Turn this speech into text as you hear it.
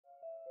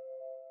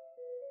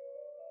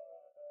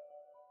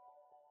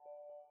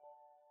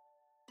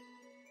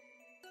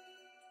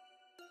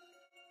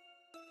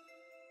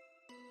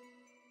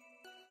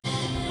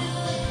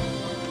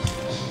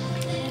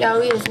Y'all,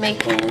 we is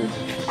making,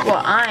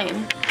 well,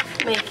 I'm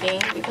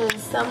making,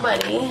 because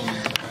somebody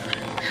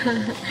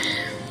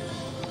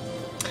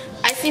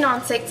I seen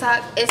on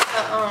TikTok, it's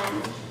the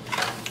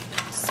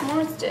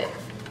s'more stick.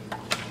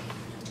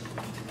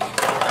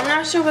 I'm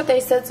not sure what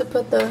they said to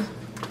put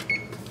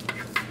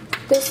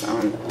this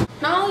on though.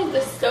 Not only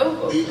the stove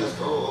open. Leave the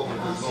stove open,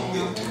 it's gonna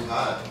get too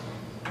hot.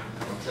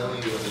 I'm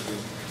telling you what to do.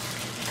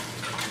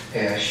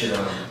 Yeah, I should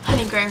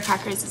Honey graham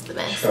crackers is the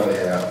best. probably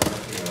head out.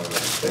 You know,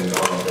 spend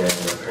all day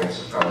and my parents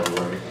will probably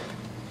worry.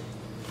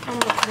 I'm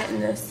gonna put it in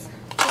this.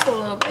 Just a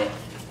little bit.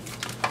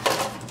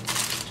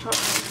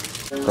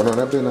 Oh no,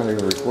 that been not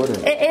even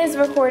recording. It is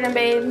recording,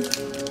 babe.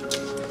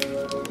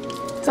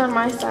 It's on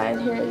my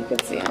side. Here, you can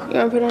see it. You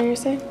wanna put it on your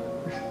side?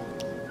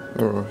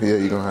 Oh, yeah,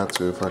 you don't have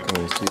to if I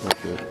can't see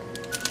like that.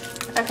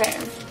 Okay.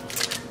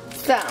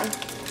 So,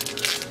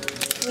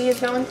 we is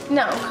going.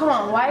 No, come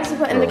on. Why is he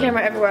putting the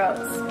camera everywhere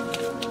else?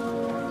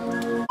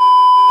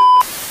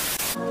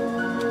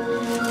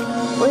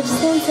 We're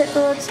just gonna take the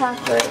little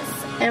chocolates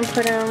and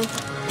put them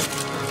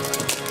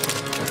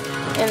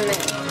in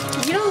there.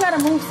 You don't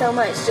gotta move so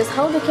much. Just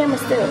hold the camera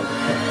still.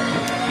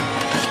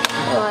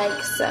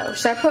 Like so.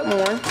 Should I put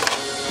more?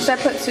 Should I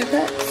put 2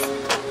 cups?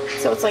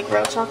 So it's like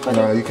real chocolate?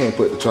 No, you can't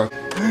put the chocolate.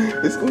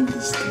 It's gonna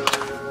get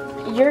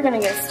stuck. You're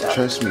gonna get stuck.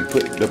 Trust me,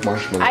 put the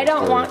marshmallow. I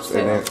don't want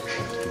to.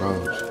 No,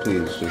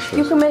 please, just trust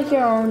You can make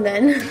your own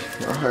then.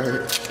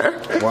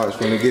 Alright. Watch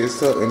when it gets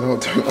stuck and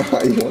don't turn out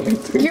how you want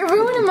it to. You're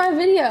ruining my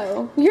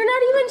video. You're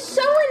not even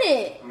showing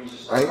it.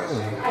 I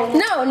am.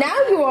 No, now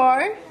you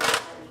are.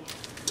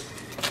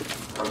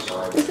 I'm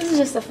sorry. This is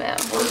just a fail.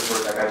 Work,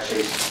 I got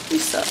chased. You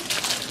suck.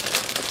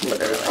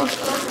 Literally.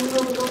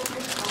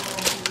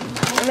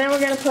 And then we're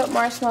gonna put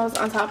marshmallows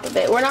on top of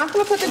it. We're not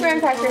gonna put the graham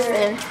crackers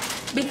in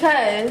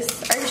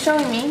because, are you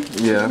showing me?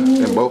 Yeah,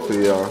 and both of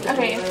y'all.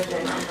 Okay.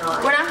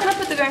 We're not gonna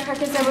put the graham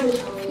crackers in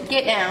with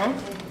Get Down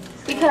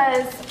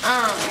because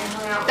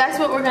that's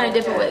what we're gonna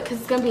dip it with because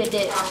it's gonna be a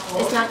dip.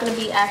 It's not gonna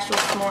be actual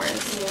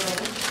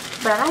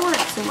s'mores. But I don't want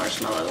it too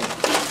marshmallow.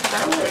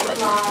 I don't really like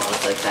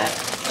marshmallows like that.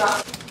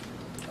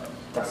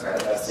 That's right.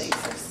 That's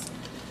useless.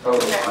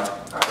 Okay.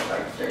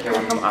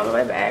 Come all the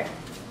way back.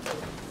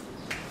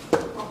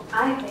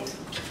 I think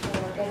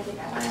And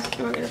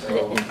we're gonna put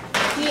it in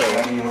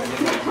here.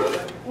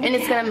 And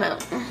it's gonna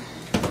melt.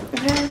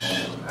 Okay.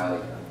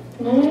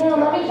 No,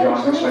 let me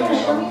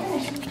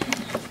finish.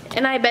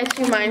 And I bet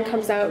you mine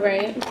comes out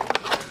right.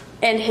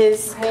 And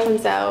his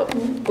comes out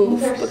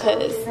oof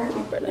because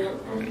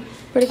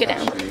where'd it get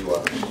down?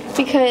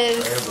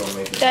 Because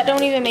that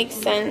don't even make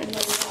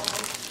sense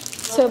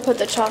to put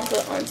the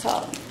chocolate on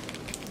top.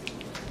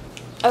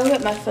 I'll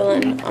get my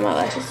filling on my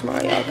lashes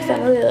tomorrow, y'all, because I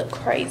know they look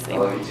crazy. They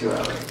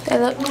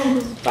look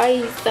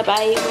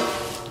spicy.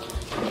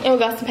 And we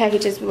got some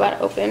packages we about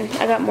to open.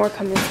 I got more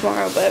coming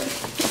tomorrow, but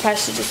I probably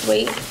should just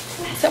wait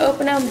to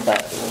open them.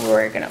 But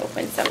we're going to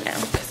open some now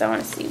because I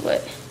want to see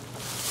what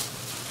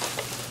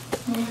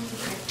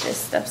this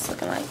stuff's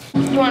looking like.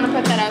 You want to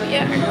put that out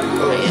yet?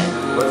 Oh,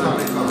 yeah. What time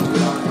they come?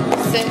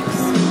 6.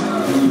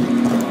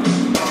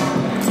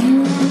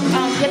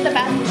 Get the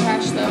bathroom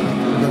trash, though.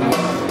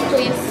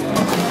 Please.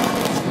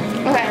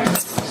 Okay.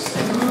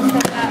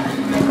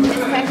 This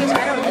package, I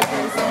don't know what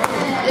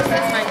this is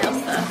my nail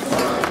stuff.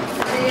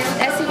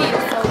 SUV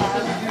is so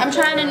loud. I'm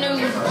trying a new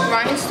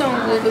rhinestone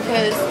glue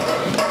because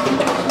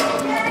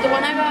the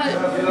one I got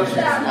is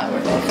not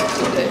working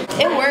good.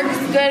 It works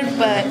good,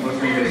 but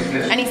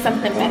I need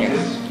something better.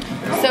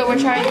 So we're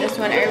trying this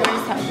one. Everybody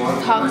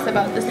talks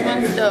about this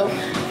one, so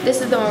this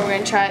is the one we're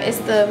gonna try. It's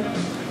the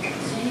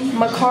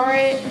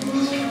Makartt.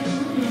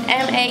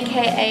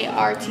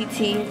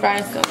 M-A-K-A-R-T-T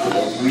rhinestone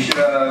glue.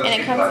 And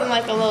it comes in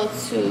like a little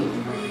tube.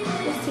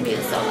 This TV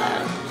is so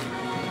loud.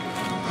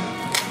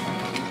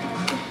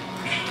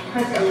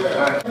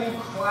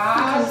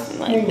 Wow.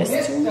 Like this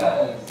tube.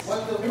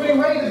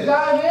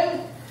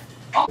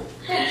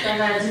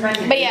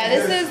 But yeah,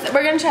 this is,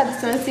 we're gonna try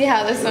this one and see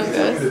how this one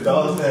goes.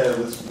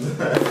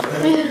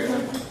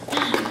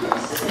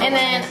 And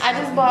then I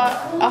just bought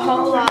a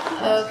whole lot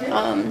of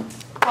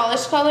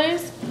polish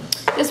colors.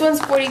 This one's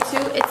 42.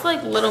 It's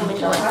like little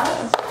mini ones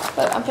though.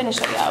 But I'm finna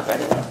show y'all,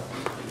 brother.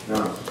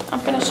 I'm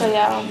finna show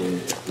y'all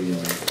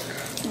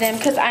them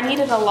because I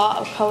needed a lot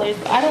of colors.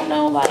 But I don't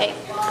know, like,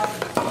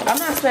 I'm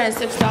not spending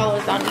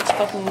 $6 on each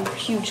fucking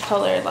huge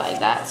color. Like,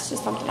 that's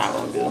just something I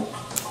won't do.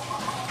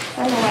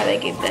 I don't know why they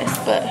gave this,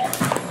 but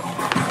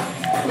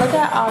look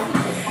at all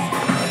these.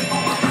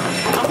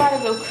 I'm about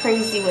to go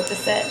crazy with the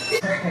set.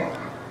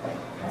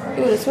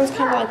 Ooh, this one's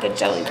kind of like a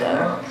jelly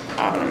though.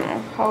 I don't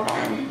know. Hold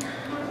on.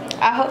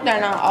 I hope they're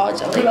not all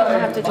jelly. I'm gonna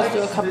have to just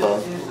do a couple,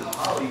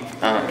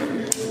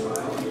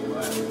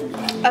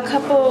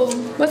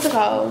 what's it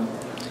called?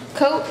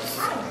 Coats.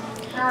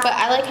 But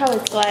I like how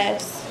it's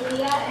glass.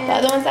 The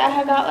other ones that I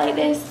have got like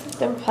this,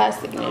 they're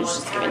plastic and it was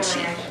just giving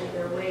cheap.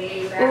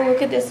 Ooh,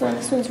 look at this one.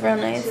 This one's real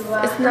nice.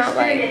 It's not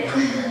like,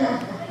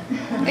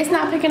 it's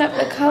not picking up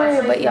the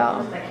color, but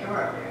y'all,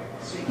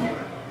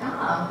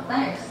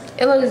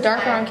 It looks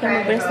darker on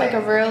camera, but it's like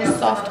a real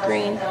soft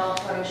green.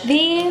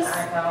 These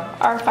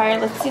are fire.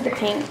 Let's see the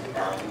pink.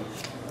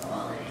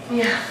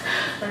 Yeah.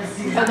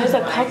 Oh, there's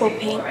a couple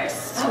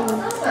pinks too.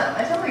 Awesome.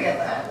 I totally get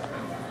that.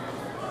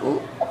 Ooh.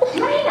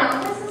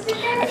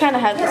 I I kind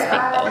of have this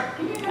pink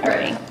though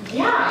already.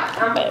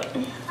 Yeah. But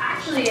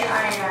Actually,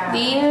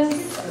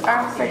 these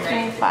are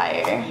freaking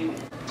fire.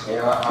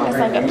 That's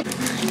like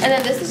and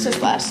then this is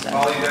just lash stuff.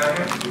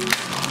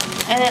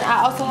 And then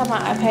I also have my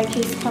iPad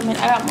case coming.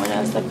 I got more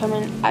nail stuff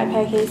coming.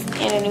 iPad case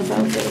and a new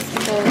phone case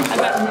because I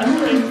got no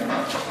case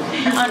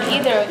on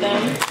either of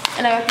them.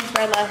 And I got these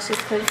red lashes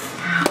because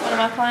one of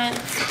my clients.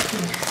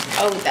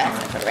 Oh,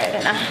 that's not red,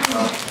 and I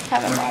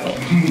haven't bought it,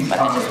 but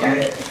I just got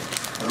it.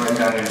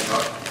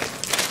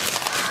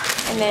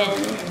 And then,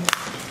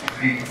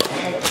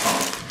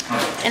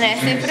 and I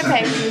saved for the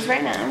packages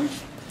right now.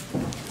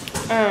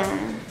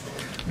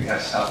 We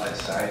gotta stop that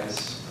side.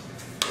 This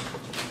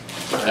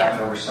Yeah.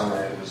 over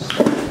summer it was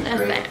That's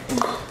great. that.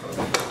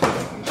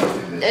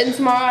 And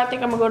tomorrow I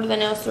think I'm gonna go to the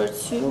nail store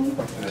too,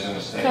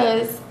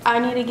 because I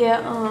need to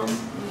get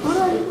what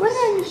did I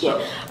need to get?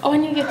 Oh, I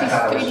need to get these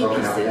 3D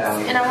pieces,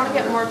 and I want to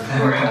get more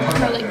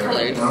acrylic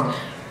colors.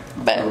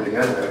 But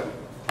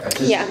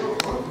yeah,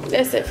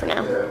 that's it for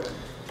now.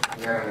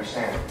 You gotta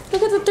understand.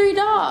 Look at the 3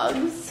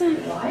 dogs.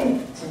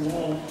 lied to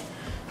me.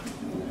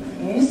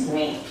 Use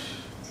me.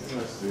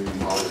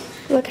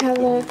 Look how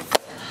they're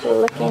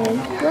looking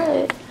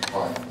good.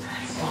 Look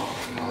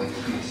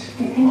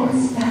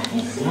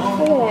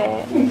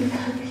at it.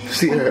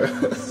 See her.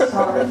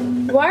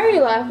 Why are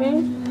you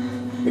laughing?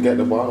 Look at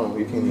the bottom.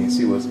 You can't even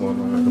see what's going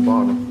on at the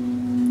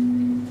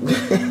bottom.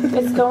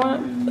 It's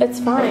going. It's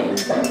fine.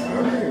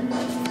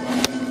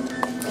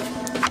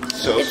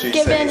 So It's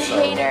giving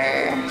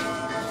hater.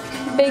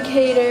 Big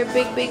hater.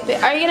 Big.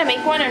 Are you gonna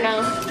make one or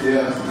no?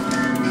 Yeah.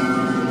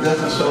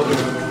 Just a shoulder.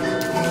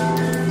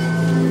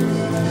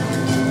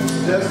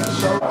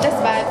 That's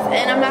vibes.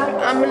 And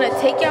I'm gonna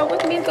take y'all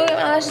with me to go get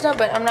my lashes done,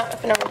 but I'm not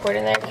gonna record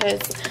in there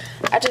because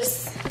I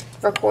just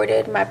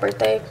recorded my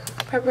birthday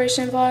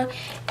preparation vlog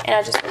and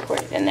I just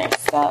recorded in there.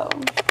 So I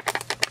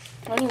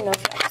don't even know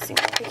if y'all can see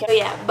me. But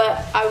yeah,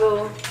 but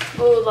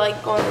we'll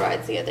like go on the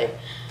ride together.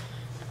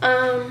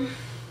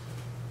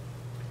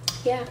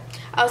 Yeah.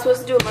 I was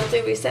supposed to do a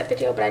monthly reset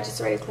video, but I just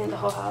already cleaned the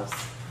whole house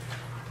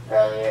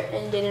earlier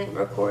and didn't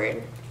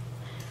record.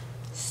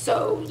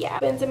 So yeah,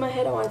 pins in my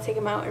head, I want to take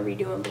them out and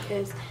redo them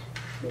because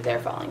they're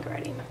falling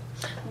already.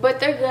 But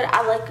they're good.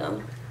 I like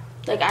them.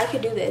 Like I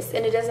could do this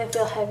and it doesn't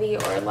feel heavy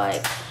or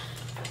like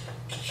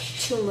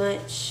too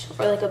much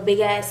or like a big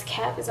ass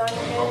cap is on your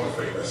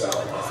head. So,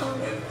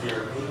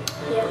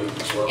 yeah.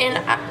 And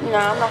no,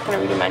 I'm not gonna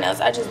redo my nails.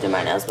 I just did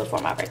my nails before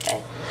my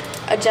birthday.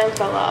 A gem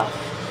fell off.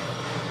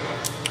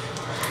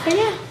 But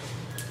yeah.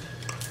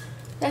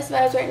 That's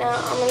vibes right now.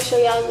 I'm gonna show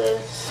y'all the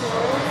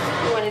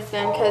s'mores when it's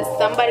done because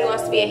somebody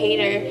wants to be a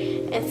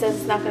hater and says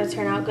it's not gonna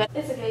turn out good.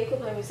 It's okay, you can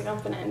play music, I'm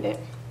gonna end it.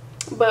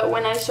 But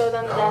when I show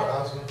them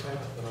that,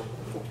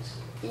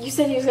 you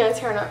said you was gonna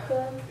turn up for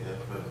them?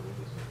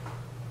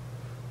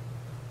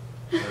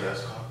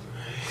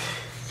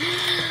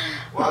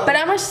 But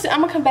I'm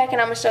gonna come back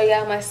and I'm gonna show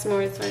y'all my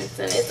s'mores when it's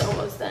done. It's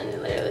almost done.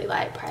 Literally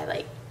like probably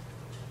like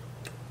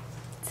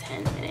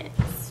 10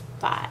 minutes,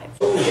 5.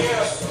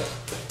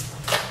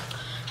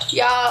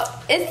 Y'all,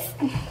 it's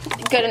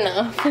good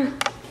enough.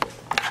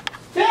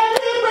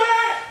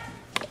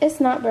 It's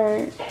not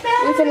burnt.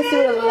 We're gonna see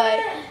what it looks like.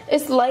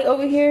 It's light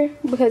over here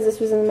because this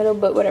was in the middle,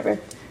 but whatever.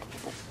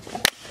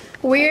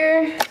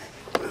 We're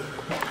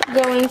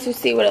going to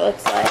see what it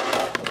looks like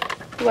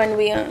when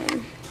we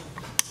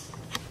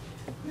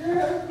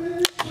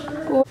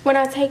when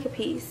I take a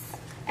piece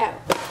out.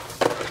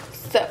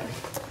 So,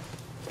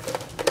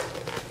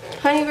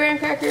 honey graham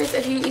crackers.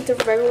 If you eat the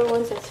regular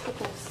ones, it's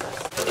fucking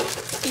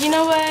disgusting. You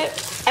know what?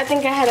 I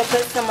think I had to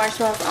put some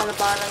marshmallows on the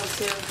bottom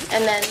too,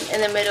 and then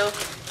in the middle.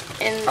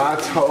 I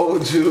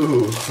told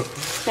you.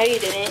 No, you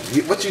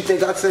didn't. What you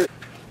think I said?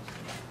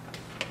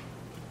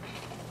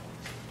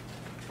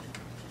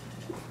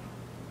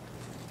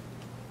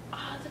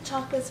 Oh, the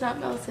chocolate's not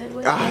melted.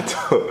 What I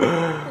told.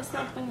 That's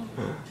not funny.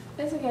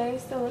 It's okay. It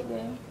still look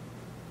good.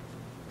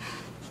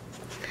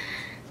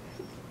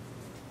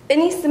 It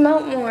needs to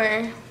melt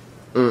more.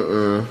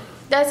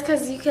 That's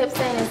because you kept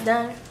saying it's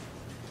done.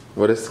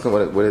 What it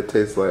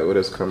tastes like? What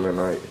it's coming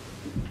like?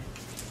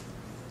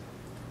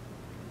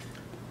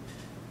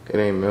 It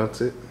ain't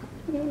melted.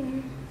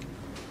 Good.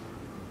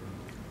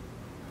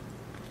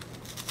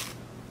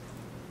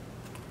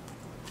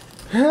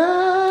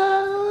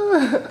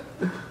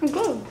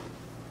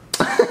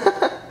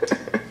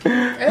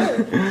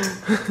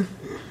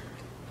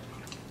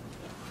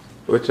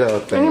 What y'all I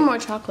need think? more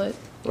chocolate.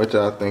 What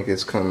y'all think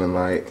is coming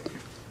like?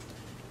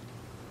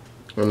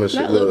 Let me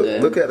That look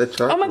good. look at the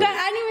chocolate. Oh my god,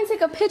 I didn't even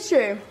take a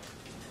picture.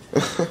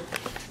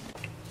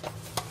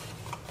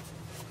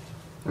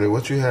 Wait,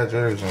 what you had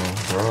yours on?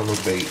 Brawl or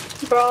bait?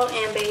 Brawl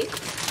and bait.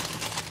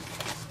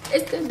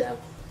 It's good though.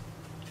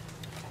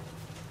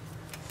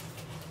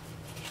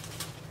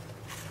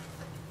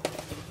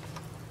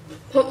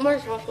 Put more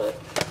chocolate.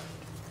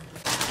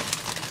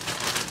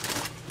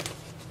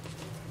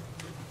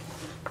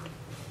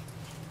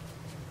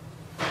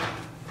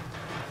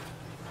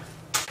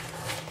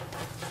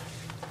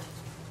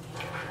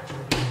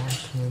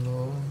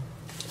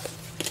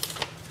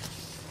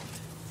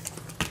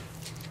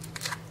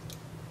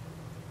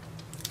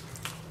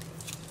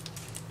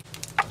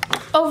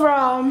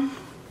 y'all.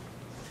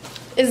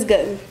 It's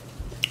good.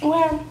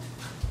 Well,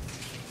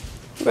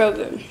 real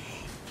good.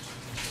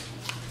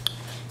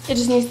 It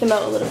just needs to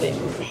melt a little bit.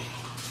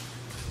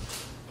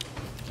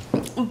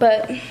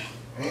 But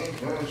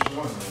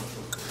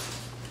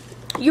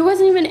you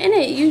wasn't even in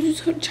it. You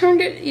just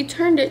turned it. You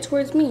turned it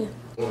towards me.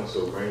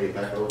 So bring it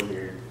back over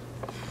here.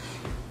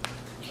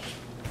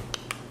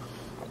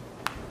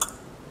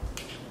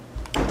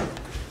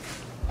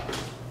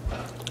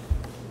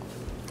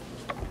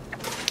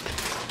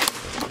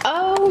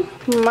 Oh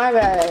my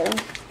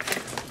bad.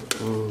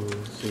 Oh,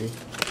 see,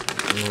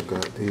 I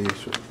got these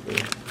right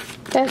there.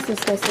 That's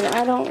disgusting.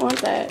 I don't want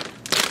that.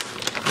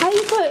 How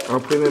you put?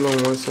 I'm putting it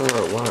on one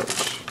side.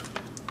 Watch.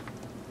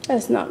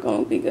 That's not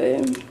gonna be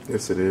good.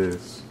 Yes, it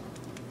is.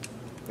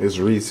 It's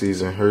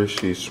Reese's and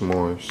Hershey's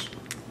s'mores.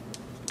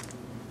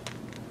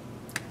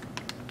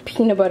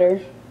 Peanut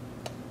butter.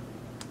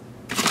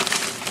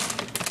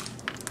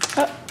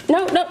 Oh,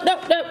 no.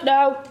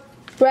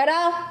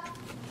 Greta.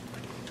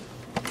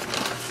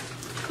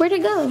 Where'd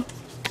it go?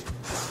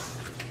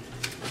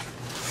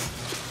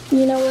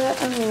 You know what?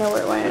 I don't even know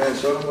where it went. Man,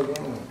 show them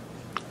again.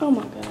 Oh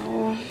my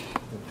god.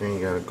 Then you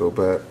gotta go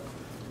back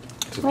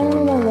to Why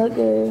doing don't I that. look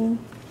good?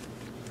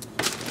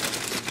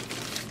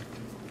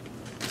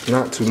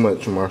 Not too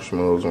much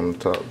marshmallows on the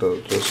top though,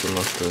 just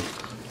enough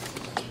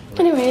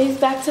to. Anyways,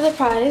 back to the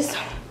prize.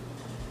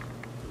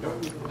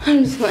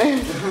 I'm just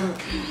playing.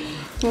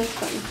 That's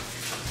funny.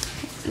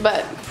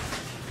 But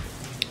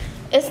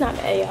it's not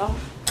bad, y'all.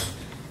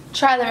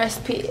 Try the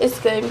recipe. It's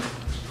good.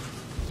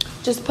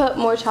 Just put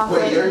more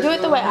chocolate. Wait, Do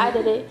it the way I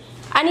did it.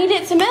 I need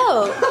it to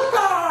melt.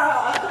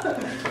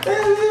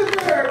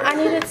 I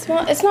need it to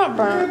melt. It's not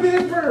burnt.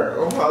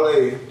 Oh,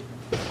 Holly.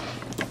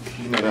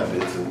 You know that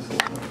business.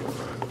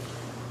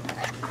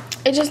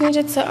 It just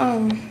needed to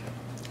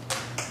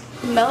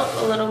melt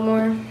a little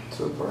more. It's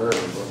a bird,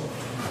 bro.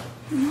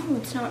 No,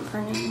 it's not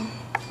burning.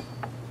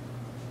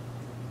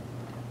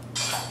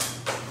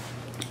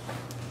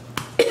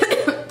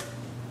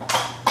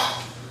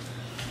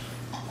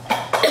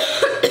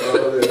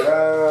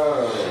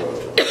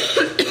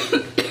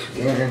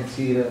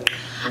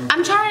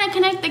 I'm trying to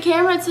connect the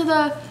camera to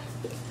the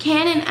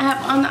Canon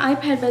app on the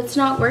iPad, but it's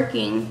not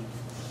working.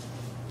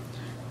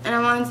 And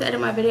I wanted to edit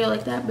my video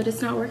like that, but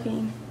it's not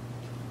working.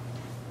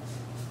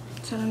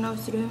 So I don't know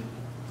what to do.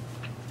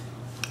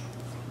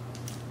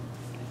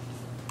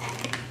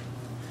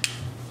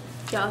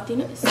 Y'all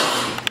think it's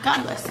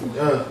God bless you.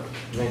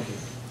 Thank you.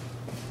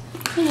 I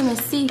can't even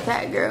see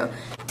fat girl.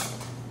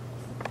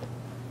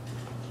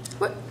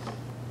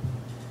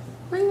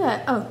 Where you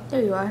at? Oh,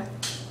 there you are.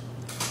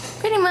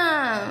 Pretty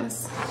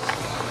moms.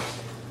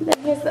 Then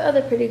here's the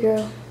other pretty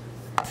girl.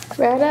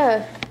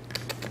 Bretta.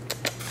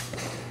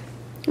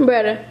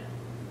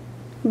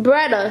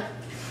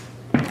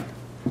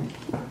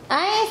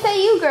 I ain't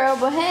say you, girl,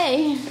 but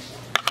hey.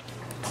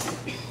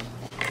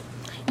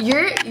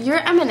 Your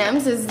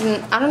M&M's is,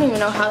 I don't even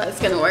know how that's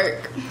gonna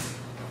work.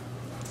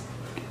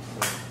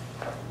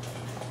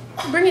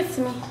 Bring it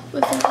to me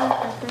with some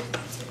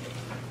crackers.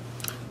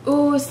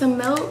 Ooh, some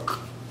milk.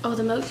 Oh,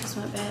 the milk just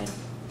went bad.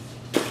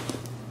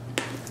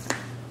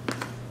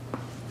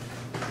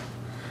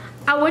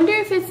 I wonder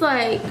if it's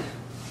like,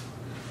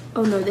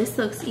 oh no, this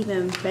looks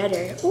even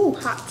better. Ooh,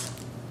 hot.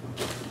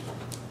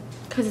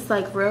 Cause it's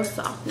like real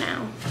soft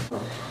now.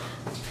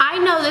 I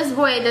know this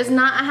boy does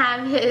not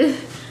have his,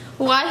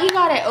 why he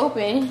got it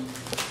open?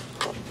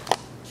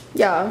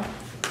 Y'all,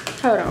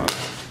 hold on.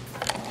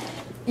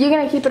 You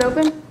gonna keep it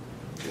open?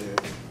 Yeah.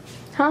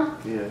 Huh?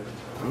 Yeah.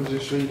 I'm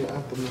just show you the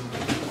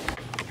aftermath.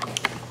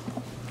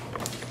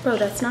 Bro,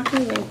 that's not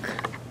gonna even,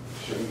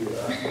 Show you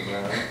the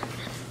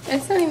aftermath.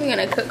 it's not even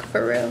gonna cook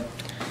for real.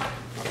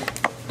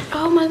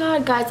 Oh my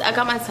god, guys, I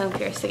got my tongue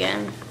pierced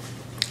again.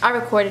 I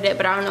recorded it,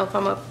 but I don't know if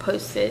I'm gonna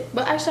post it.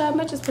 But actually, I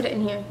might just put it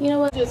in here. You know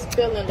what? Just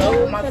feeling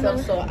low with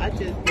myself, so I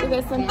just We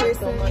got some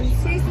piercing.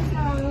 Piercing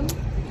time.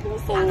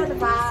 I know the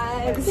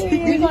vibes.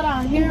 you go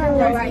down here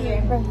or right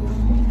here.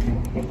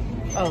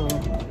 Oh.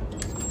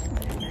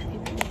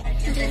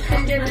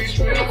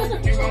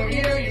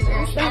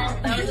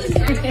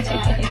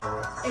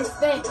 It's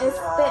thick. It's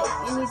thick.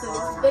 You need to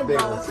big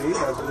balls.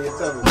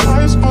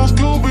 Life's supposed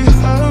to be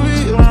heavy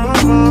in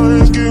my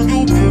mind. Can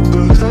you get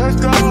the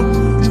heck out?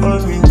 I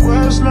need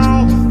rest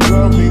now.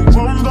 Got me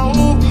bummed out.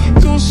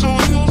 You so.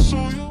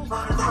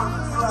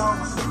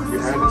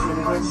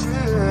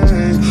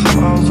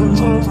 I've been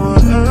on my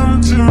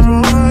empty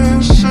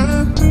mind.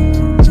 Shit.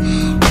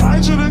 I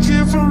should've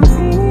kept from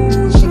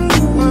losing.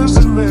 Where's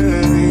the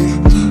lady?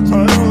 I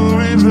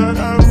worry that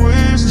I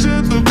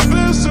wasted the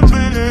best of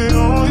me.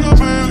 Oh, you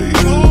baby,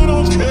 you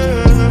don't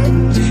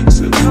care.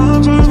 Said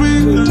I'm trying to be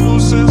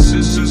innocent,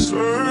 it's just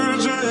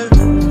urgent.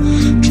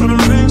 Trying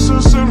to make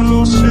some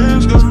simple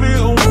change, got me a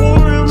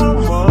war in my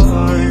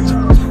mind.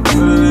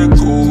 Gotta let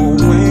go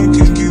away,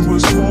 can't keep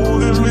what's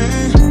holding me.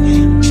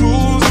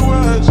 Choose a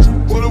west,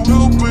 but it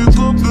will pick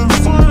up in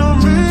front of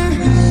me.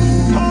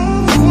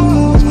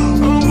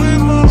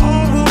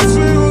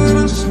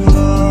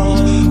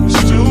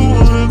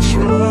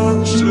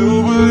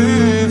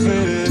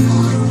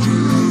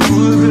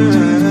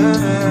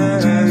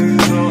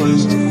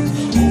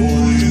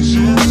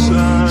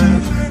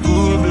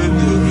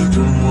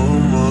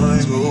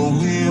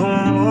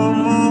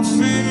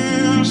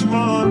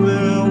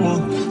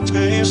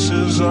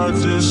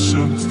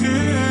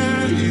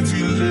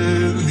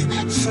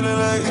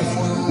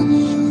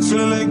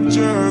 Feeling like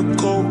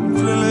Jericho,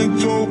 feeling like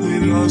Joe. We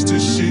lost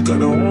this shit.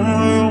 Got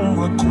on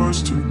my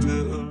course to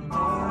get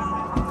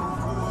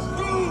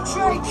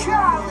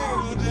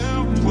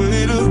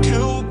way to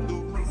kill.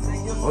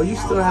 Oh, you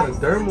still had a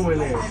thermal in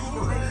there.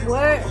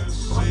 What?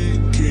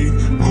 Keep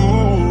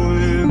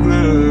going,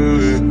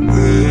 baby.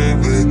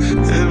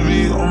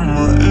 Heavy on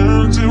my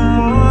empty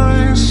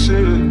mind,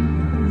 shit.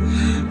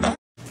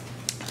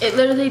 It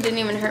literally didn't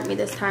even hurt me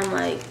this time,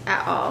 like,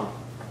 at all.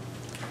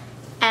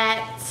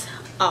 At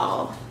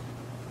all.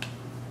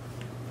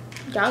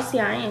 Y'all see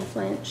I ain't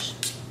flinch.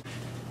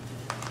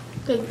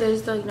 Like,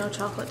 there's like no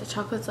chocolate. The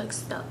chocolate's like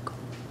stuck.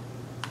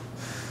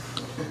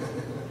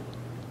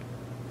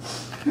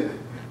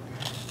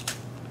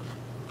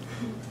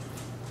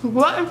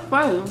 What is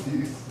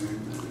funny?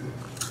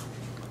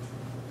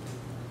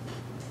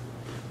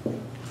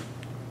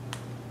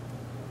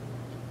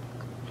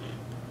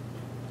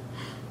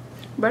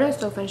 Brother's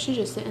so funny. She's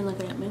just sitting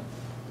looking at me.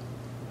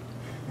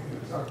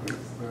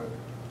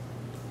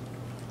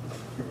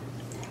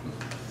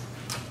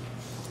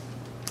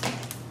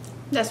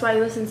 That's why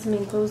you listen to me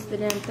and close the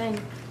damn thing.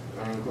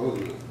 I ain't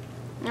closed it.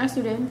 Yes,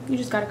 you did. You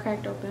just got it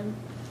cracked open.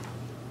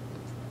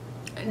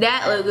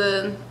 That look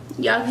good.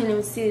 Y'all can't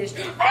even see this.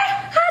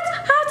 Ah,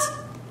 hot,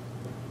 hot.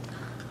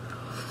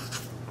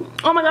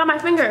 Oh my god, my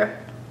finger.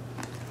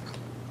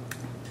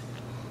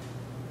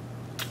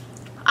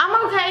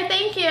 I'm okay,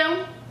 thank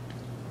you.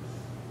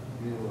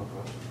 You're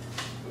welcome.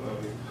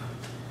 Love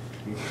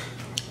you.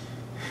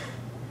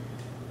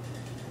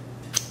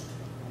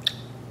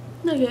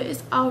 Nigga,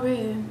 it's all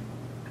red.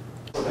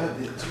 That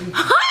did too. Move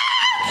out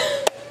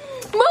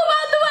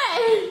the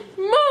way.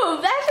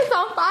 Move. That shit's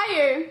on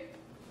fire.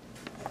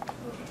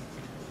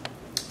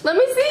 Let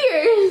me see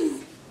yours.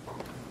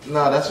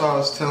 No, that's why I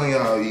was telling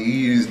y'all. You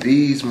use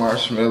these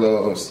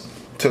marshmallows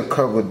to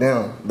cover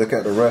them. Look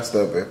at the rest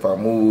of it. If I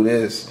move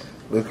this,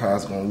 look how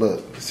it's gonna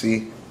look.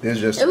 See, there's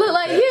just. It look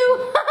like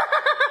you.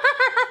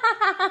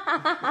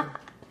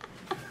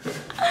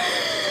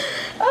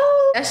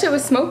 Oh, that shit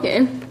was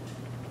smoking.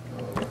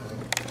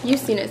 You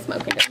seen it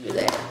smoking, don't do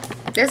that.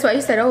 That's why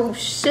you said, oh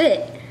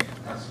shit.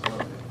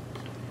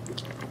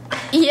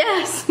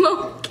 Yeah,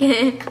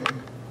 smoking.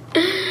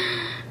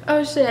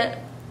 Oh shit.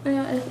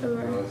 Yeah, it's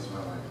over. Oh, it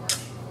smells like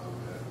marshmallow.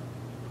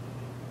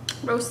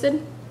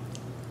 Roasted?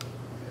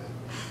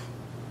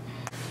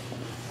 Yeah.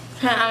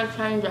 10 out of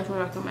 10,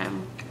 definitely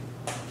recommend.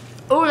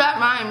 Oh, that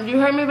rhymed. You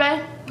heard me,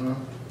 babe?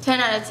 10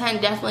 out of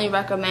 10, definitely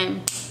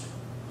recommend.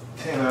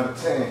 10 out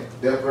of 10,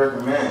 definitely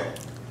recommend.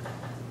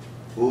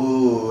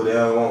 Ooh, they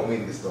don't want me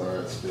to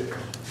start spitting.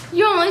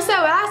 You only said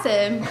what I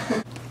said.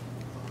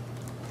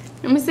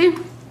 Let me see.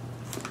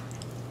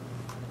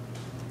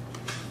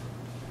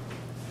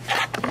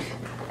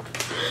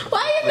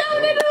 Why are you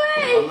throwing it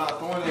away? I'm not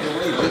throwing it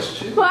away, just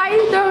chill. Why are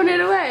you throwing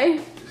it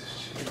away?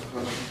 Just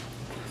chill.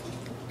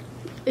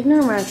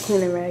 Ignore my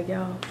cleaning rag,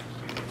 y'all.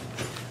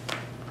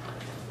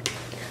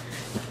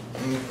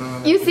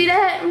 You see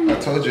that? I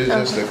told you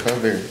it's just a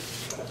cover.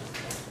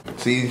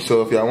 See,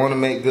 so if y'all want to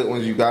make good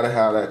ones, you gotta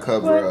have that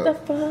cover What the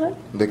up. fuck?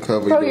 The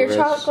cover. Bro, the your rest.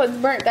 chocolate's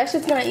burnt. That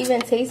shit's not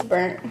even taste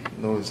burnt.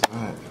 No, it's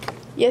not.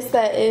 Yes,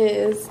 that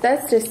is.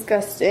 That's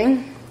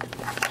disgusting.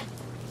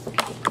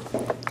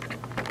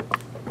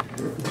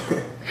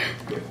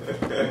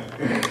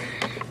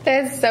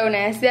 That's so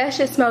nasty. That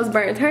shit smells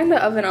burnt. Turn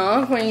the oven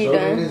off when you're Show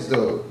them done. this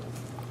though.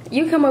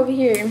 You come over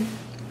here.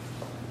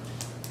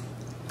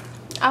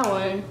 I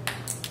won.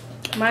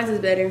 Mine's is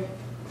better.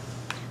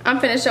 I'm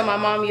finna show my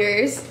mom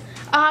yours.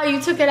 Ah,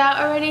 you took it out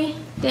already?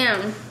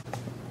 Damn.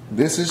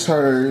 This is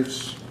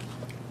hers.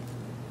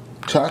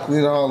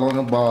 Chocolate all on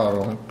the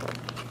bottom.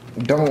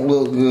 Don't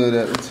look good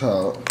at the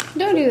top.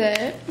 Don't do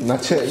that. Now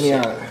check me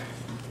out.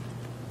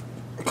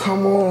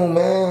 Come on,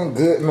 man.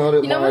 Good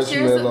melted You know what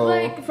yours marshmallow.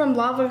 look like from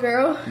Lava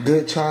Girl?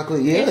 Good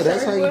chocolate. Yeah, Yes,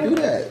 that's sir, how you boy.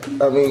 do that.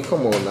 I mean,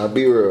 come on now.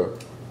 Be real.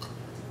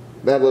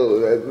 That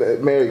look,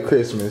 that Merry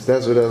Christmas.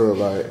 That's what that look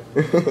like.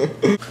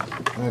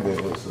 That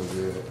didn't look so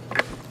good.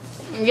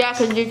 Yeah,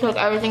 because you took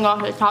everything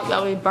off the top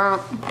that was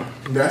burnt.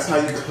 That's how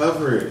you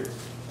cover it.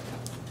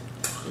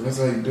 That's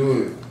how you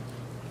do it.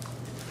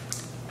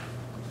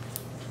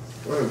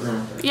 What is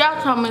that?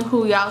 Y'all tell me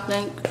who y'all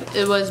think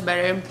it was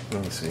better.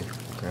 Let me see.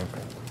 Okay.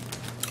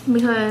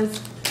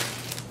 Because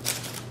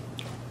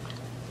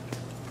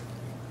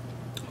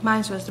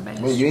mine's was the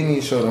best. Well, you ain't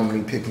need to show them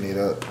me picking it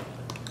up.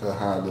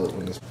 How it look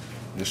when it's.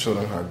 Just show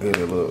them how good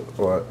it look.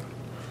 What?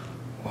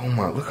 Oh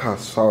my! Look how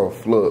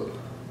soft. Look.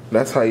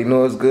 That's how you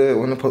know it's good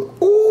when it put.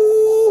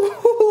 Ooh!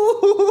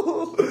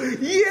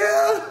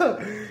 Yeah!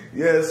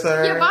 Yes,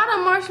 sir. Your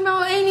bottom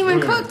marshmallow ain't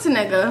even cooked,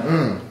 nigga.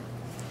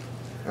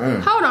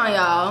 Hold on,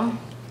 y'all.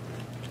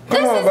 This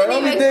Come on, isn't bro.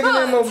 Don't be even digging in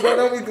my, cooked. bro.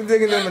 Don't be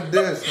digging in my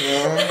disc,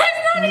 man. It's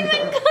not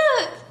even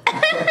cooked.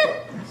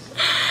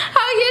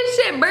 How your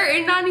shit burnt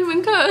and not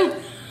even cooked?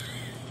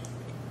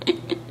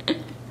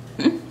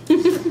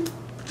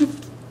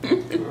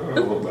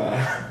 Oh,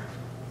 bye.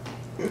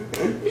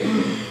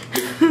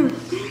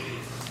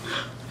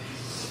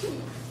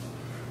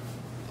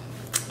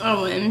 I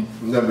win.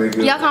 That be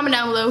good. Y'all comment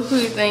down below who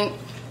you think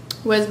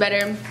was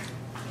better.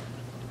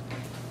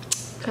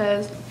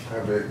 Cause I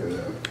bet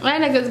that.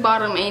 that nigga's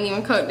bottom ain't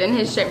even cooked and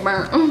his shit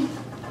burnt.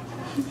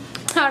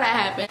 How that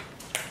happened?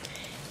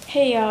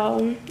 Hey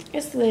y'all,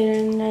 it's later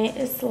in the night.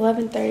 It's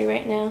 11:30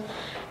 right now.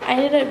 I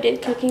ended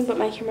up cooking, but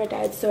my camera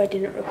died, so I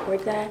didn't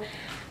record that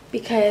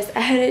because I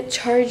had it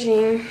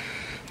charging.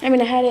 I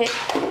mean, I had it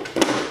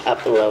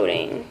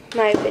uploading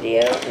my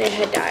video and it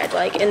had died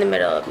like in the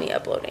middle of me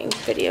uploading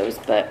videos.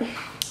 But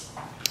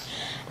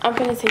I'm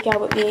gonna take y'all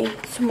with me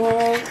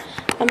tomorrow.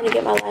 I'm gonna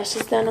get my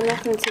lashes done. I'm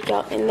not gonna take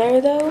y'all in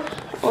there though,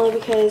 only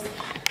because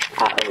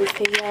I always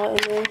take y'all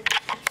in there.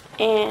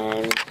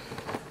 And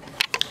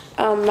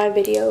my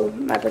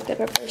birthday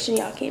preparation,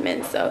 y'all came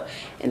in, so,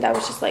 and that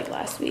was just like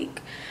last week.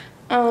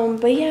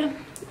 But yeah,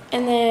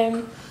 and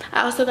then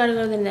I also gotta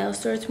go to the nail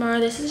store tomorrow.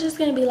 This is just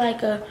gonna be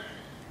like a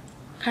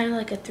kind of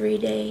like a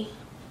 3-day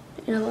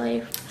in a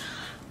life,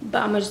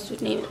 but I'm gonna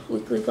just name it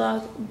weekly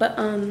vlog. But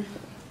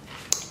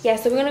yeah,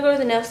 so we're gonna go to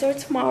the nail store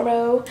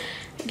tomorrow,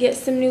 get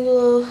some new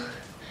little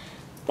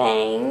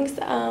things,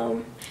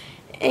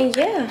 and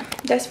yeah,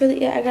 that's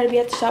really it. I gotta be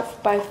at the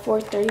shop by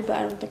 4:30, but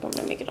I don't think I'm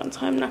gonna make it on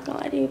time, not gonna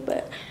lie to you.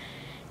 But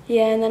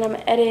yeah, and then I'm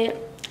gonna edit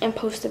and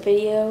post a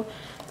video.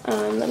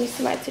 Let me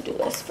see my to-do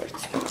list for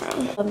tomorrow.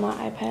 I love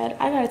my iPad.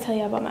 I gotta tell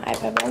you about my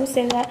iPad, but I'm gonna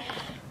save that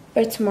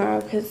for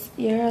tomorrow because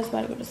your girl's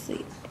about to go to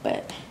sleep.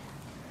 But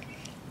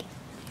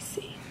let's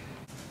see.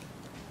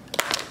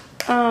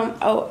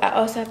 Oh, I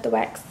also have to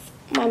wax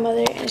my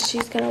mother, and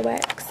she's gonna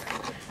wax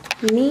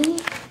me.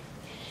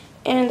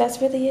 And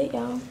that's really it,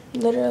 y'all.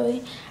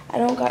 Literally, I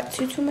don't got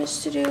too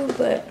much to do,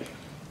 but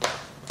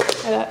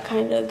I got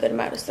kind of a good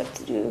amount of stuff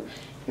to do.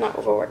 Not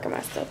overworking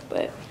my stuff,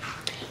 but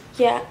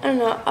yeah, I don't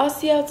know. I'll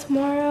see y'all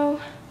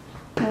tomorrow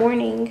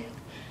morning.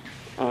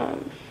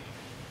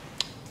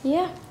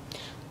 Yeah,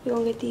 we're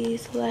gonna get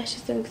these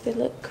lashes done because they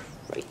look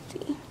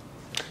crazy.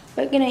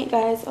 But good night,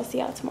 guys. I'll see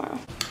y'all tomorrow.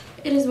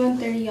 It is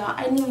 1:30, y'all.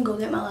 I didn't even go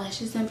get my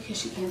lashes done because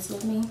she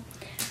canceled me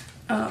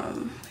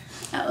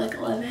at like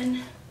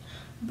 11.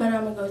 But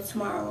I'm gonna go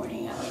tomorrow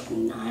morning at like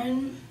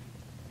 9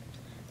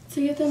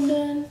 to get them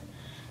done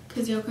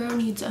because your girl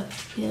needs a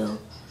feel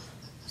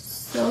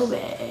so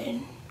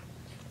bad.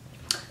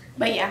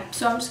 But yeah,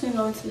 so I'm just gonna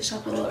go into the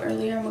shop a little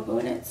earlier. I'm gonna go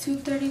in at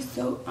 2:30,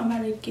 so I'm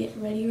about to get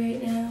ready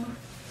right now.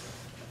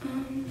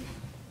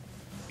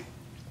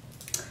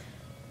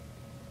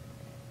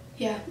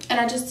 Yeah, and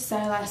I just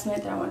decided last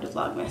minute that I wanted to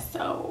VLOGMAS,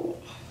 so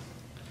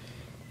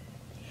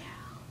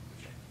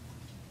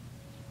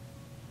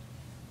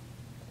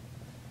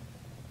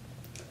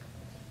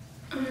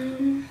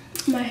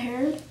my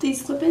hair,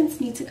 these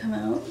clip-ins need to come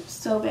out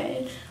so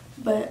bad,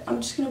 but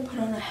I'm just gonna put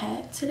on a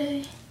hat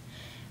today.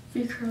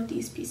 Recurl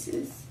these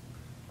pieces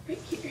right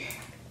here.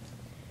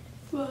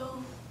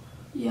 Well,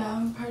 yeah,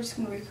 I'm probably just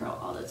gonna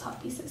recurl all the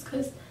top pieces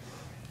because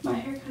my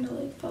hair kind of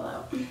like fell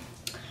out.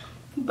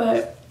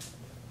 But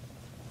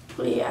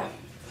yeah,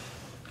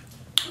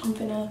 I'm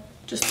gonna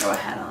just throw a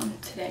hat on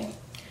today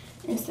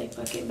and stick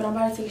bucket. But I'm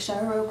about to take a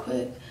shower real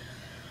quick,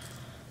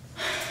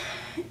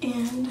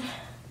 and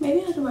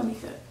maybe I'll do my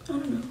makeup. I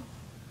don't know.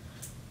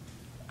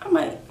 I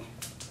might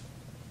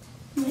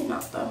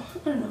not though.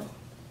 I don't know.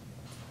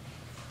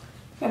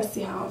 Gotta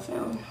see how I'm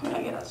feeling when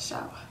I get out the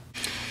shower.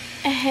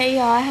 Hey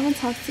y'all, I haven't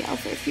talked to y'all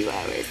for a few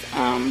hours.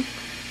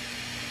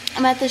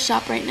 I'm at the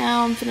shop right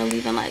now. I'm gonna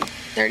leave in like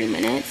 30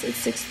 minutes. It's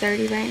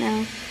 6:30 right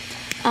now.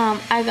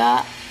 I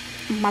got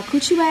my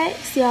coochie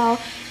wax, y'all.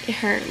 It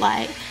hurt.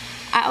 Like,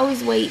 I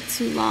always wait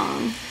too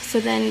long,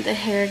 so then the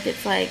hair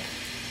gets like,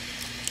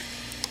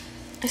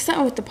 it's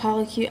something with the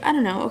polycule. I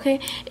don't know, okay?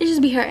 It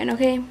just be hurting,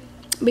 okay?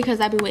 Because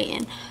I be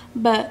waiting.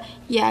 But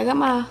yeah, I got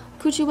my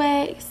coochie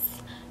wax,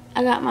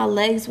 I got my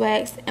legs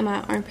waxed, and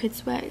my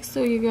armpits waxed.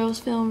 So your girl's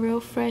feeling real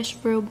fresh,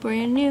 real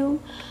brand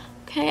new.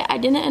 Okay, I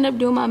didn't end up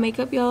doing my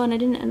makeup, y'all, and I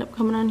didn't end up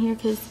coming on here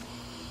because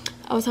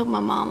I was helping my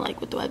mom like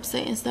with the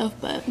website and stuff.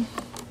 But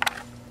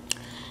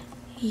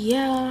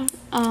yeah,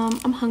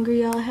 I'm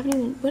hungry, y'all. I haven't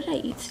even, what did I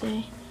eat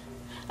today?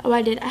 Oh,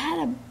 I did. I had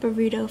a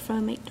burrito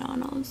from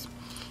McDonald's.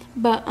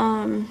 But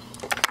I'm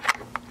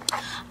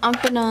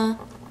gonna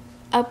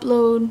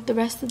upload the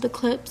rest of the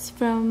clips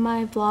from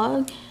my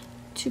vlog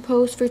to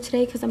post for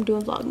today because I'm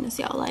doing Vlogmas,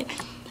 y'all. Like,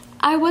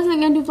 I wasn't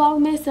gonna do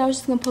Vlogmas, I was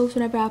just gonna post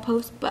whenever I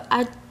post, but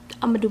I'm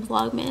gonna do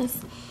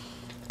Vlogmas.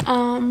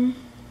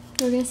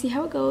 We're gonna see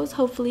how it goes.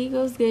 Hopefully it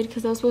goes good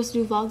because I was supposed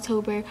to do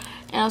Vlogtober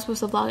and I was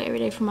supposed to vlog every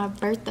day for my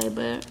birthday,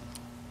 but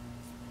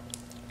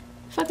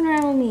fucking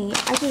around with me,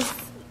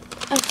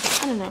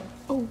 I don't know.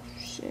 Oh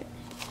shit,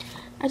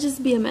 I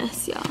just be a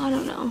mess, y'all. I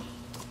don't know.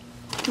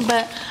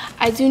 But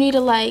I do need to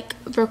like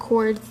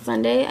record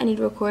Sunday. I need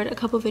to record a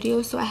couple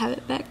videos so I have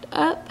it backed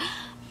up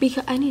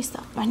because I need to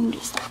stop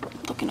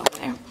looking over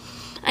there.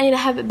 I need to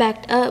have it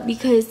backed up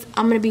because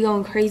I'm gonna be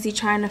going crazy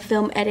trying to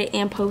film, edit,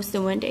 and post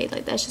in one day.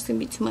 Like, that's just gonna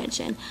be too much,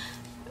 and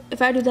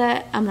if I do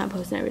that, I'm not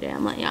posting every day.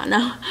 I'm letting y'all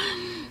know.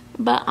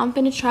 But I'm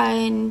gonna try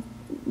and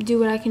do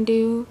what I can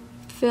do,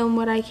 film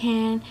what I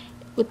can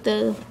with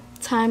the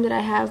time that I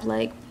have,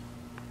 like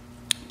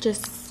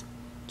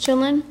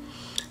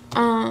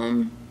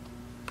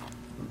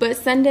But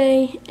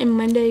Sunday and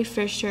Monday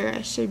for sure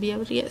I should be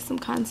able to get some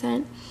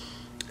content.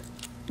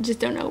 Just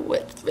don't know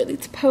what really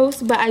to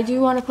post, but I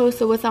do want to post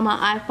what's on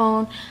my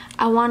iPhone.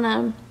 I want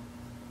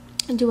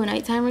to do a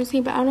nighttime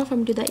routine, but I don't know if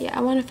I'm gonna do that yet.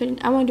 I want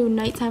to do a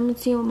nighttime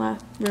routine when my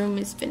room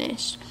is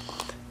finished,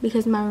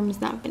 because my room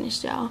is not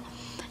finished, y'all.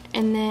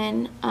 And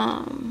then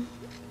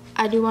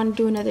I do want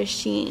to do another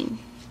Shein.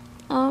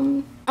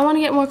 I want to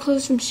get more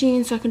clothes from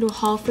Shein so I can do a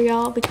haul for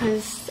y'all,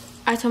 because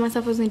I told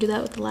myself I was gonna do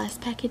that with the last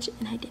package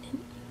and I didn't,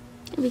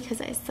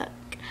 because I suck.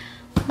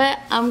 But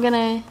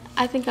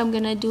I think I'm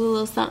gonna do a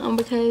little something,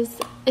 because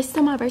it's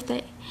still my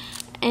birthday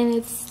and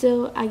it's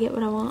still, I get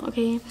what I want,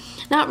 okay?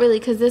 Not really,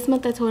 because this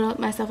month I told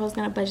myself I was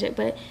gonna budget,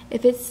 but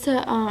if it's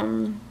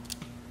to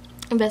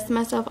invest in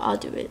myself, I'll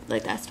do it.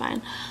 Like, that's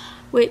fine,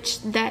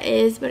 which that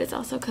is, but it's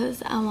also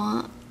because I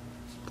want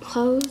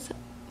clothes.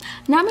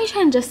 Not me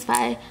trying to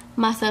justify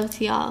myself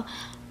to y'all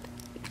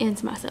and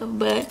to myself,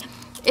 but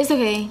it's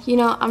okay. You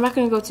know, I'm not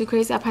gonna go too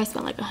crazy. I probably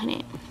spent like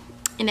 $100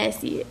 and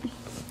that's it.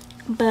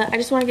 But I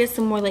just want to get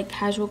some more like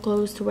casual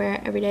clothes to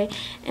wear every day.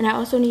 And I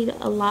also need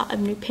a lot of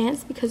new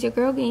pants, because your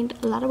girl gained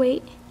a lot of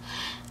weight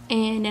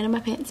and none of my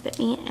pants fit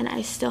me, and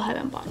I still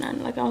haven't bought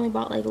none. Like, I only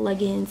bought like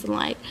leggings and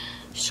like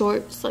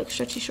shorts, like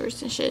stretchy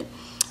shorts and shit,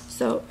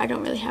 so I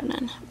don't really have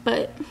none.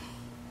 But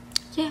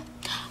yeah,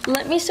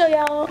 let me show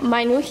y'all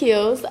my new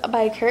heels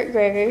by Kurt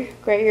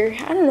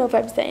Greger. I don't know if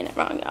I'm saying it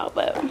wrong, y'all,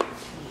 but I'm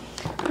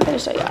gonna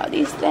show y'all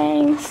these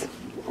things.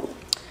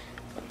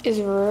 It's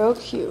real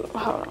cute.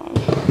 Hold on.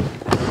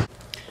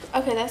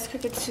 Okay, that's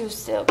crooked too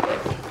still,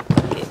 but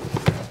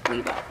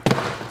leave out.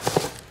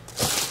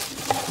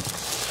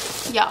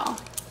 Y'all,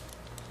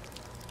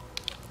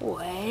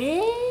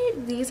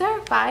 what? These are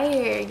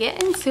fire.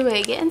 Get into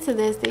it. Get into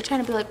this. They're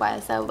trying to be like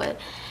YSL, but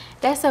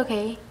that's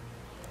okay.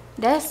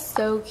 That's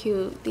so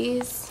cute.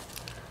 These,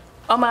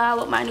 oh my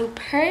god, with my new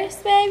purse,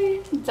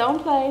 baby.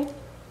 Don't play.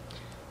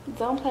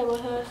 Don't play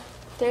with her.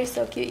 They're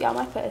so cute. Y'all,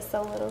 my foot is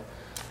so little.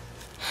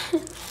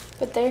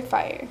 But they're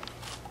fire.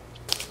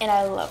 And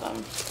I love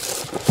them.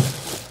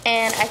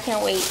 And I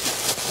can't wait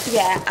to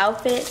get an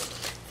outfit,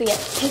 to get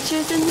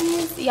pictures in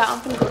these. Y'all,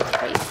 I'm gonna go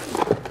crazy.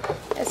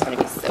 It's gonna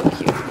be so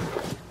cute.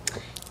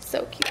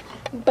 So cute.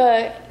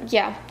 But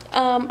yeah,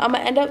 I'm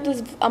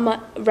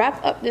gonna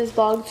wrap up this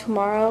vlog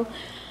tomorrow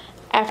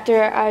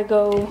after I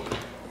go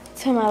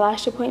to my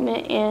lash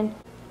appointment, and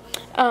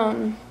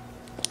I'm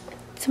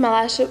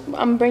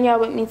bring y'all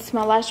with me to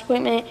my lash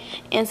appointment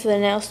and to the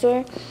nail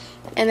store.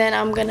 And then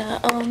I'm gonna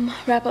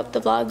wrap up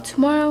the vlog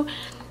tomorrow,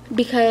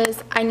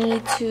 because I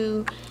need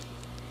to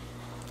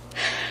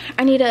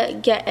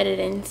get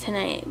editing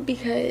tonight,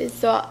 because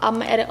so I'm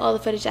gonna edit all the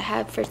footage I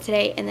have for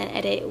today and then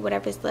edit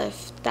whatever's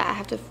left that I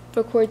have to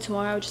record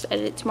tomorrow. Just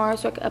edit it tomorrow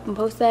so I can up and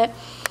post that,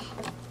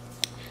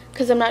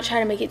 because I'm not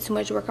trying to make it too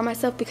much work on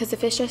myself, because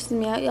if it stresses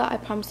me out, y'all, I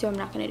promise you I'm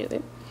not gonna do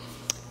it.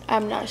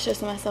 I'm not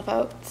stressing myself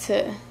out.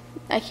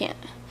 I can't.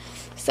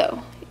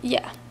 So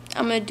yeah,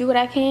 I'm gonna do what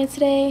I can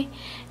today,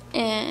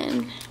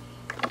 and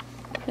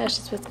that's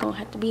just what's gonna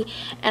have to be.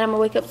 And I'm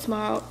gonna wake up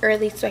tomorrow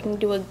early so I can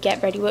do a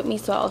get ready with me,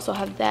 so I also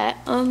have that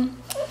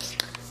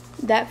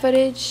that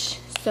footage.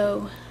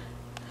 So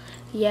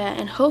yeah,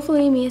 and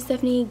hopefully me and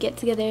Stephanie get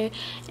together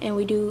and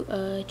we do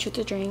a truth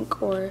or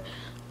drink, or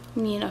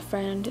me and a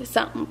friend,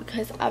 something,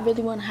 because I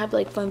really want to have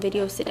like fun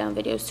videos, sit down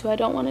videos too. I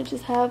don't want to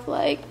just have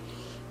like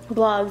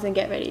vlogs and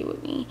get ready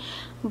with me,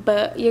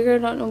 but you're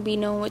gonna not be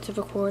knowing what to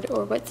record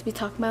or what to be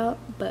talking about.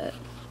 But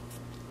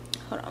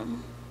hold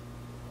on.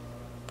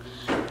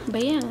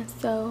 But yeah,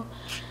 so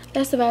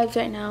that's the vibes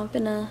right now. I'm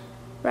gonna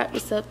wrap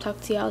this up, talk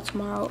to y'all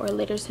tomorrow or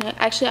later tonight.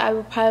 Actually, I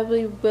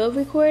will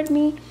record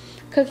me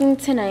cooking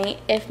tonight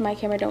if my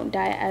camera don't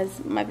die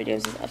as my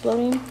videos is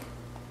uploading,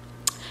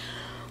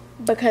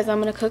 because I'm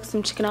gonna cook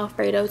some chicken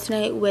alfredo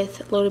tonight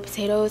with loaded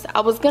potatoes.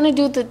 I was gonna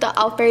do the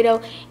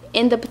alfredo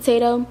in the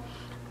potato,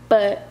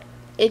 but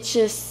it's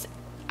just,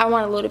 I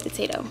want a loaded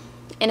potato,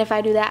 and if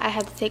I do that I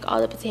have to take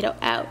all the potato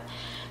out,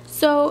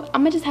 so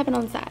I'm gonna just have it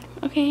on the side,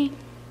 okay?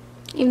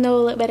 Even though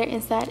it'll look better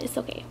inside, it's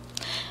okay.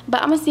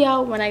 But I'm gonna see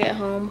y'all when I get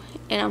home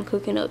and I'm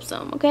cooking up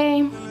some,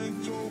 okay?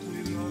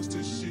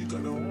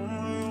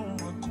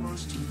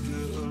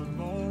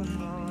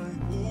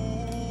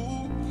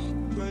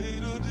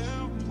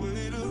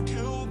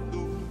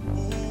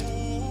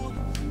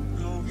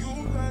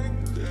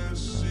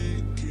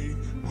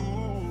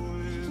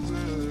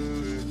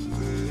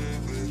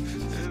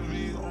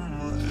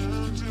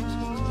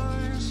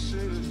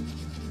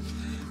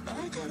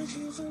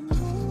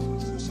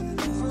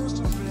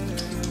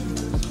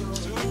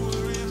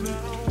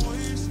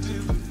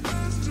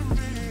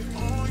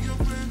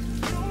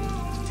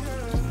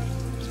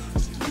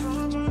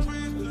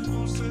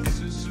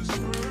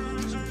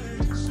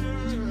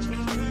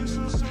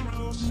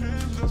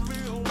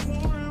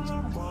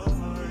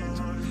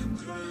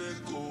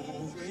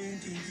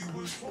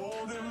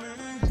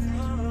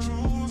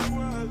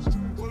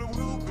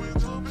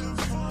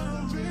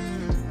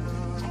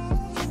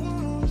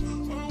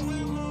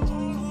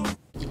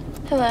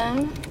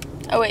 Hello.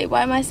 Oh wait,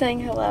 why am I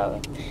saying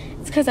hello?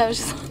 It's because I was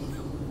just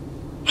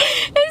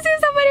I see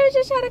somebody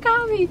trying to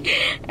call me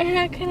and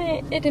I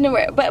couldn't, it didn't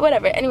work, but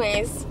whatever.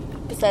 Anyways,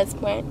 besides the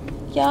point,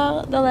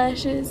 y'all, the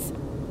lashes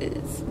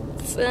is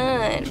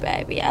done,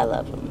 baby. I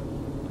love them.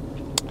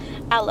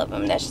 I love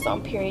them. That's just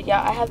on period,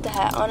 y'all. I have the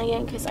hat on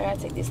again because I gotta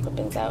take these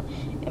clip-ins out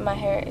and my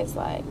hair is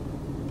like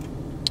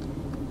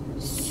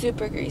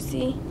super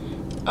greasy.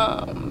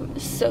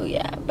 So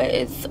yeah, but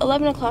it's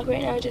 11 o'clock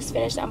right now. I just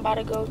finished. I'm about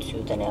to go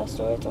to the nail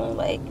store. It's only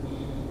like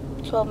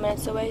 12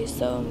 minutes away,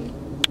 so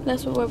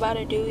that's what we're about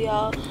to do,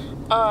 y'all.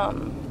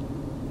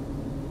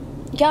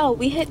 Y'all,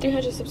 we hit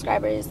 300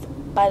 subscribers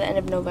by the end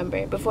of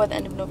November, before the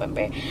end of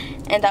November,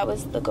 and that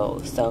was the goal.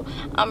 So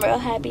I'm real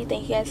happy.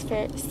 Thank you guys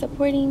for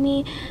supporting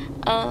me.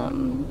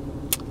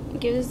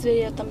 Give this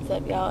video a thumbs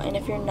up, y'all, and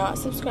if you're not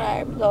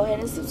subscribed, go ahead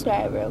and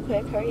subscribe real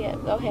quick. Hurry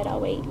up. Go ahead, I'll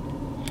wait.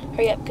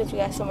 Hurry up, because we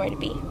got somewhere to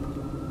be.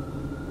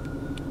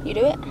 You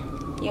do it?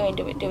 You ain't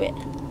do it. Do it.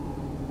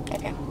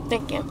 Okay,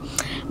 thank you.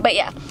 But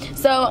yeah,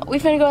 so we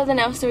finna go to the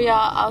nail store,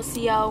 y'all. I'll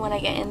see y'all when I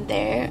get in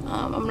there.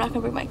 I'm not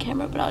gonna bring my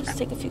camera, but I'll just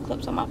take a few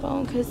clips on my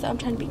phone because I'm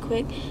trying to be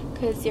quick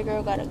because your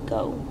girl gotta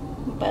go.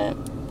 But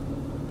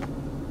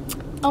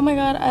oh my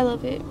god, I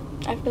love it.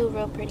 I feel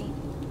real pretty.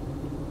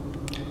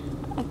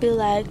 I feel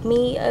like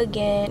me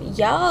again,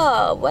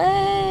 y'all.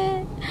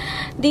 What?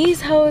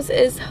 These hoes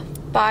is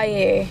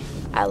fire.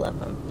 I love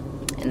them,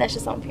 and that's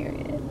just on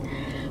period.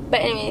 But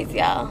anyways,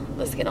 y'all,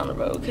 let's get on the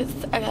road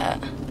because I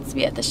got to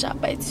be at the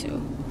shop by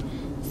 2.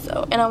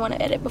 So, and I want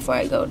to edit before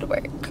I go to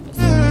work.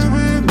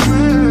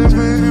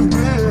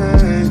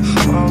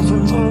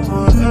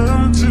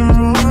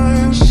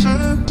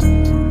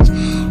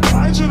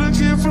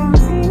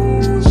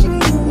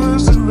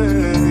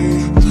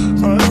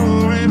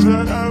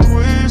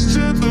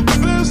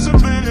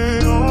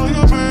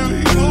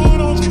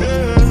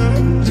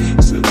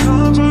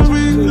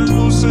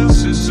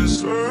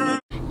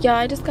 Y'all,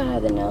 I just got out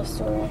of the nail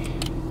store.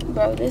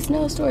 Bro, this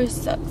nail store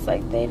sucks.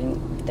 Like, they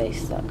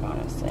suck,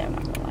 honestly. I'm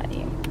not gonna lie to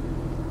you.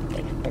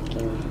 They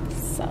freaking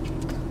suck.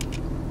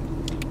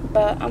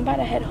 But I'm about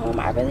to head home.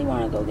 I really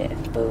want to go get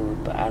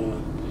food, but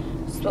I'm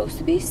supposed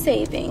to be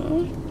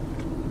saving.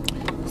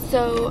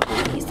 So,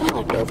 I need some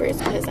leftovers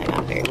because I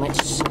got very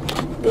much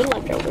good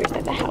leftovers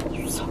at the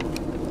house.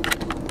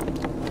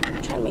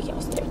 I'm trying to make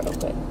y'all stay real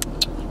quick.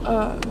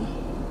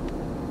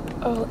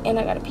 Oh, and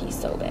I gotta pee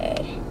so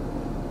bad.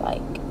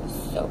 Like,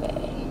 so bad.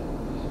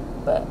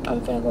 But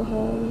I'm finna go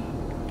home.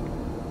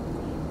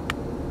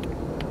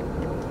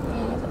 I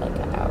have like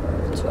an hour,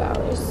 2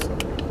 hours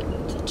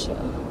to chill.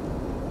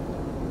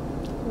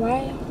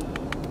 Why?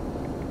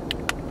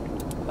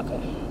 Okay,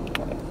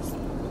 here it is.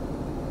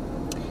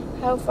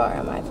 How far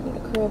am I from the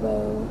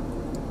cribbo?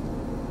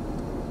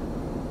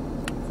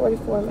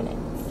 44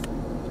 minutes.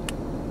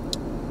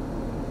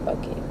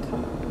 Okay,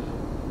 come on.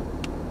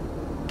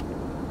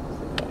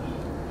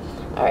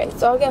 Alright,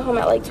 so I'll get home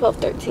at like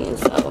 12:13,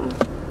 so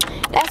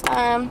that's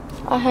fine.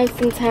 I'll have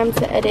some time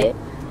to edit,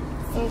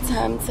 some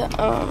time to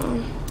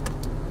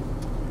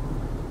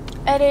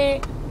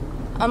edit.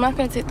 I'm not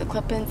gonna take the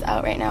clip-ins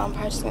out right now. I'm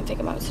probably just gonna take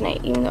them out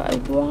tonight, even though I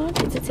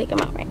wanted to take them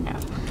out right now.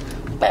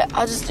 But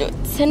I'll just do it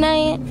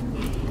tonight.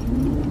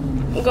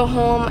 Go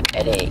home,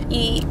 edit,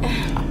 eat,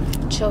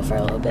 chill for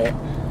a little bit,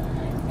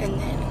 and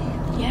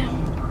then yeah,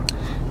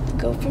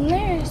 go from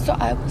there. So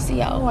I will see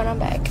y'all when I'm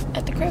back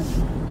at the crib.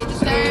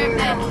 Deserve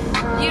that.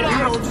 You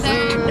don't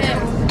deserve that,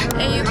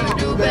 and you can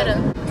do better.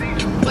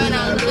 When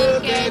I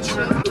look at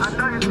you,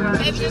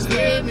 if you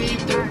scared me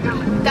through,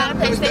 got a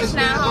PlayStation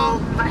at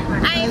home. I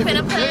ain't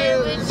finna play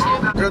with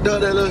you. Girl, do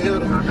that little hill.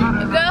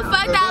 Girl,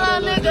 fuck that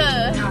little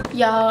nigga.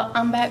 Y'all,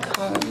 I'm back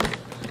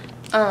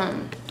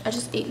home. I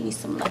just ate me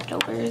some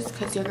leftovers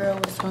because your girl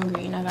was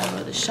hungry and I gotta go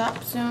to the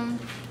shop soon.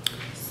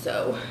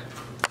 So,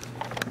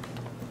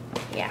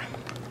 yeah.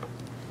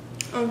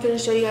 I'm gonna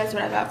show you guys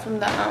what I got from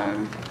the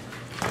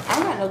I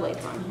don't got no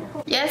lights on here.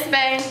 Yes,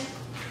 babe.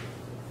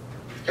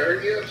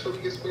 Hurry up so we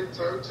can spend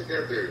time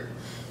together.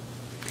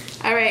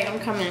 Alright, I'm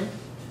coming.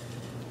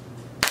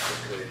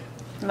 Okay.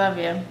 Love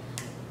you.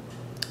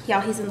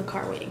 Y'all, he's in the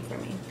car waiting for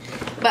me.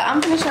 But I'm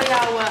gonna show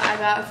y'all what I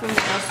got from the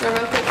nail store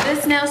real quick.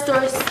 This nail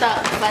store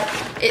sucks. Like,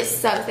 it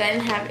sucks.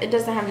 It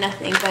doesn't have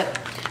nothing. But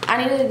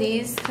I needed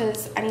these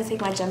because I need to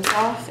take my gems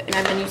off. And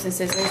I've been using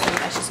scissors, and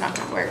that's just not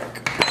gonna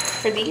work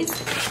for these.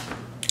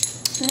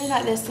 And I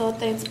got this little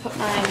thing to put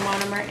my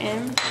monomer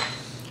in.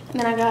 And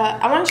then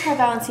I want to try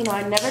Valentino.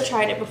 I never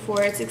tried it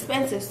before. It's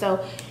expensive,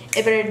 so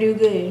it better do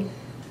good.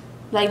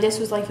 Like, this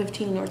was like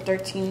 $15 or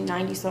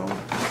 $13.90 something.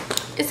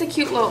 It's a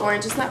cute little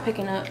orange. It's not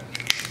picking up.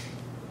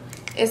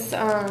 It's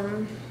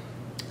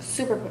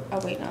super. Oh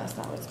wait, no, that's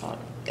not what it's called.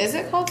 Is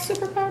it called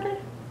super powder?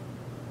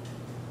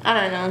 I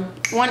don't know.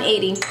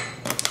 180.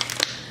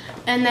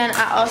 And then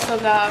I also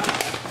got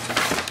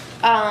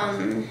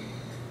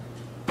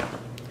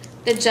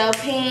the gel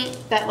paint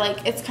that,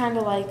 like, it's kind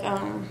of like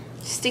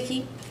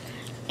sticky,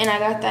 and I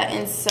got that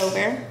in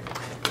silver.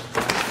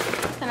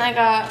 And I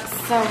got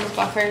some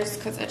buffers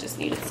because I just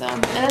needed some.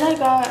 And then I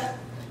got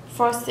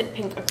frosted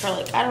pink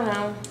acrylic. I don't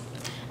know.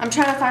 I'm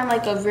trying to find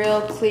like a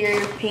real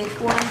clear pink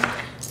one.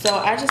 So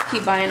I just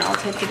keep buying all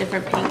types of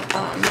different pink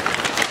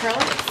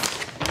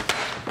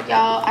acrylics.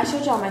 Y'all, I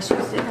showed y'all my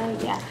shoes, didn't I?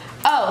 Yeah.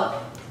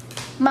 Oh,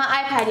 my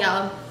iPad,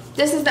 y'all.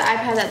 This is the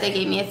iPad that they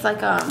gave me. It's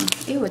like,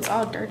 ew, it's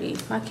all dirty.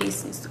 My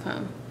case needs to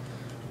come.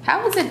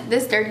 How is it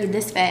this dirty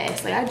this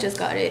fast? Like, I just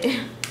got it.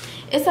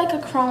 It's like a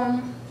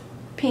chrome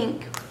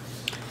pink.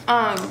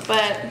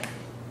 But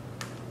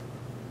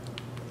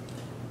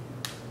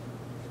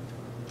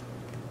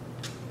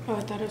oh, I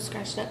thought it was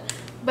scratched up.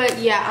 But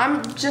yeah,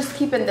 I'm just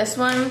keeping this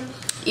one,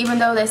 even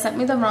though they sent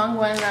me the wrong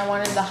one and I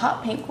wanted the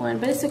hot pink one.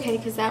 But it's okay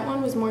because that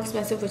one was more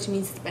expensive, which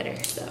means it's better.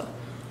 So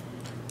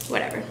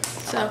whatever.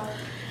 So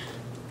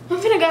I'm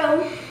finna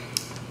go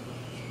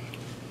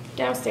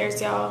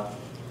downstairs, y'all,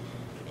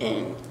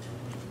 and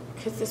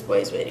because this boy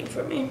is waiting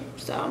for me.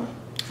 So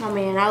my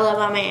man, I love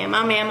my man,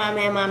 my man, my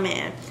man, my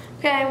man.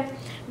 Okay,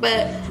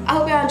 but I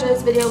hope y'all enjoyed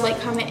this video.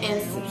 Like, comment,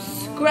 and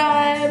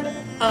subscribe.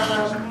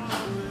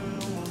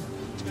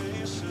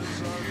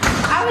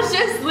 I was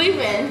just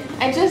leaving.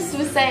 I just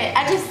was saying,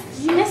 I just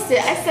missed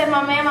it. I said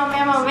my man, my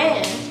man, my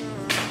man.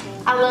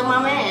 I love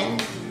my man.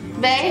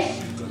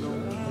 Babe,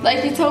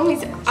 like you told me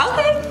to.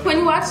 Okay, when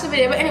you watch the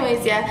video. But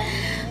anyways, yeah.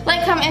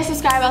 Like, comment, and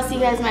subscribe. I'll see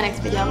you guys in my next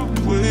video.